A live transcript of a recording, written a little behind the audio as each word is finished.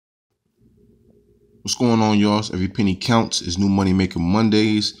What's going on, y'all? Every penny counts. It's New Money Maker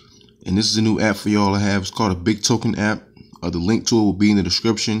Mondays, and this is a new app for y'all to have. It's called a Big Token app. The link to it will be in the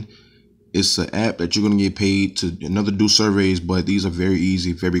description. It's an app that you're gonna get paid to do surveys, but these are very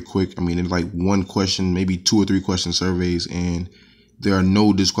easy, very quick. I mean, it's like one question, maybe 2 or 3 question surveys, and there are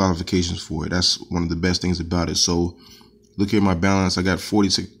no disqualifications for it. That's one of the best things about it. So look at my balance. I got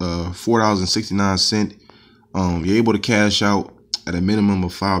 $4.69. You're able to cash out at a minimum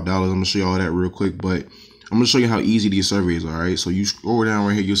of $5. I'm gonna show you all that real quick, but I'm gonna show you how easy these surveys are. All right, so you scroll down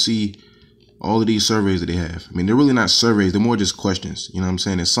right here, you'll see all of these surveys that they have. I mean, they're really not surveys, they're more just questions. You know what I'm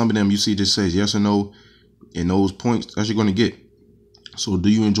saying? And some of them you see just says yes or no, and those points that you're gonna get. So do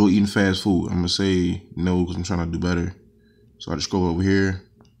you enjoy eating fast food? I'm gonna say no, because I'm trying to do better. So I just scroll over here.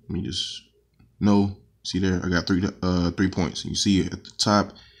 Let me just no. See there, I got 3 points. You see at the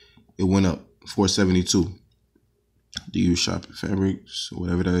top, it went up 472. Do you shop at fabrics or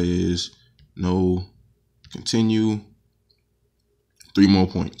whatever that is? No. Continue. 3 more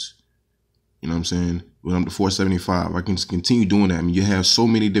points. You know what I'm saying? Went up to 475. I can continue doing that. I mean, you have so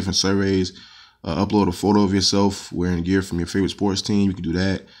many different surveys. Upload a photo of yourself wearing gear from your favorite sports team. You can do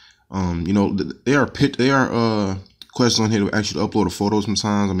that. You know, there are questions on here to ask you to upload a photo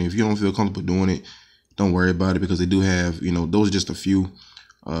sometimes. I mean, if you don't feel comfortable doing it, don't worry about it, because they do have, you know, those are just a few.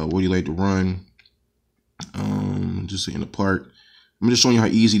 What do you like to run? Just in the park. I'm just showing you how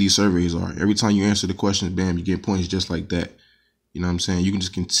easy these surveys are. Every time you answer the questions, bam, you get points just like that. You know what I'm saying? You can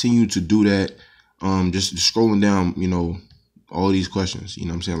just continue to do that. Just scrolling down, you know, all these questions. You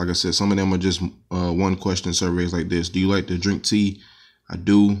know what I'm saying? Like I said, some of them are just one question surveys like this. Do you like to drink tea? I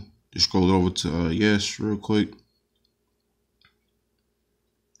do. Just scroll over to yes, real quick.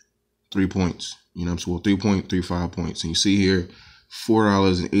 3 points. You know what I'm saying? Well, 3.35 points. And you see here,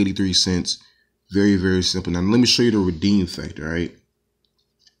 $4.83. Very, very simple. Now, let me show you the redeem factor, all right?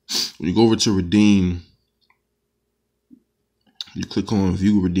 When you go over to redeem, you click on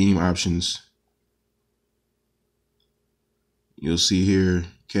view redeem options. You'll see here,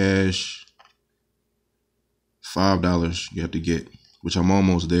 cash, $5 you have to get, which I'm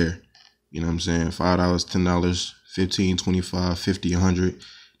almost there. You know what I'm saying? $5, $10, $15, $25, $50, $100.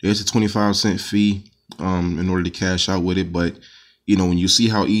 There's a 25-cent fee in order to cash out with it, but you know, when you see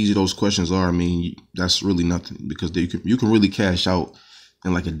how easy those questions are, I mean, that's really nothing, because you can really cash out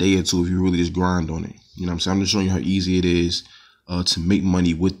in like a day or two if you really just grind on it. You know what I'm saying? I'm just showing you how easy it is to make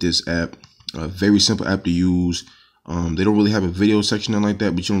money with this app. Very simple app to use. They don't really have a video section like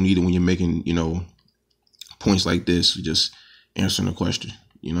that, but you don't need it when you're making, you know, points like this, just answering a question.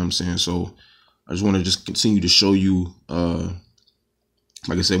 You know what I'm saying? So I just want to just continue to show you,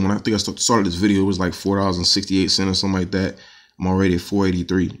 like I said, when I think I started this video, it was like $4.68 or something like that. I'm already at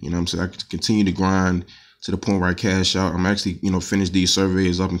 483. You know what I'm saying? I can continue to grind to the point where I cash out. I'm actually, you know, finish these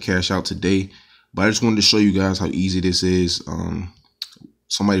surveys up and cash out today. But I just wanted to show you guys how easy this is.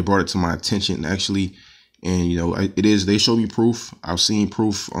 Somebody brought it to my attention actually, and you know, it is. They show me proof. I've seen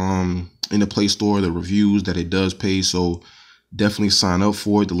proof in the Play Store, the reviews that it does pay. So definitely sign up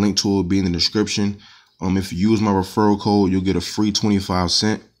for it. The link to it will be in the description. If you use my referral code, you'll get a free 25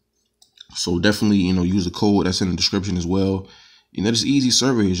 cents. So definitely, you know, use the code that's in the description as well. You know, just easy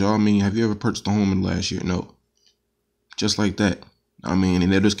surveys, y'all. I mean, have you ever purchased a home in the last year? No. Just like that. I mean, and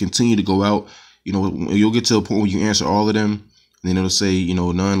they'll just continue to go out. You know, you'll get to a point where you answer all of them, and then it'll say, you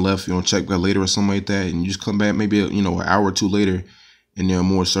know, none left, you know, check back later or something like that. And you just come back maybe, you know, an hour or two later, and there are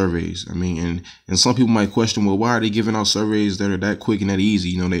more surveys. I mean, and some people might question, well, why are they giving out surveys that are that quick and that easy?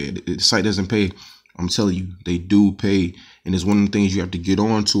 You know, the site doesn't pay. I'm telling you, they do pay. And it's one of the things you have to get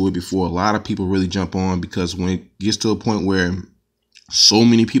on to it before a lot of people really jump on, because when it gets to a point where so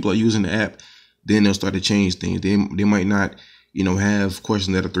many people are using the app, then they'll start to change things. They might not, you know, have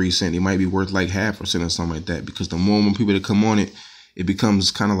questions that are 3 cents. They might be worth like 0.5% or something like that, because the more people that come on it, it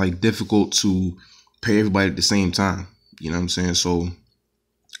becomes kind of like difficult to pay everybody at the same time. You know what I'm saying? So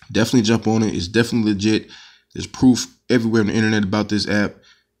definitely jump on it. It's definitely legit. There's proof everywhere on the internet about this app.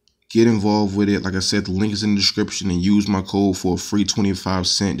 Get involved with it. Like I said, the link is in the description, and use my code for a free 25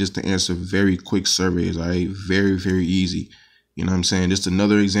 cents just to answer very quick surveys. All right, very, very easy. You know what I'm saying? Just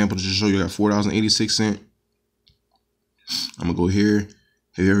another example to show you. I got $4.86. I'm gonna go here.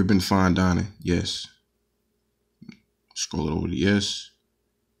 Have you ever been fine dining? Yes. Scroll it over to yes.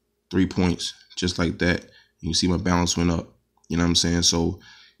 3 points, just like that. You see my balance went up. You know what I'm saying? So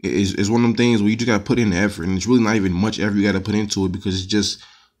it's one of them things where you just gotta put in the effort, and it's really not even much effort you gotta put into it, because it's just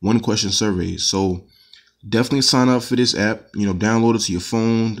one question surveys. So definitely sign up for this app. You know, download it to your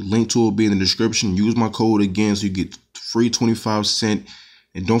phone. The link to it will be in the description. Use my code again so you get free 25 cents.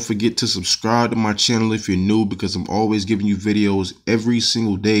 And don't forget to subscribe to my channel if you're new, because I'm always giving you videos every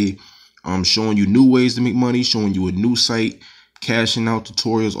single day showing you new ways to make money, showing you a new site, cashing out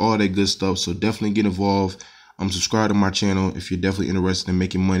tutorials, all that good stuff. So definitely get involved. Subscribe to my channel if you're definitely interested in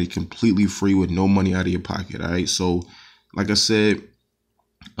making money completely free with no money out of your pocket. All right. So like I said,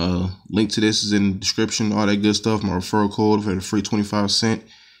 link to this is in the description, all that good stuff. My referral code for the free 25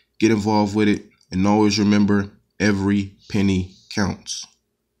 cents. Get involved with it. And always remember, every penny counts.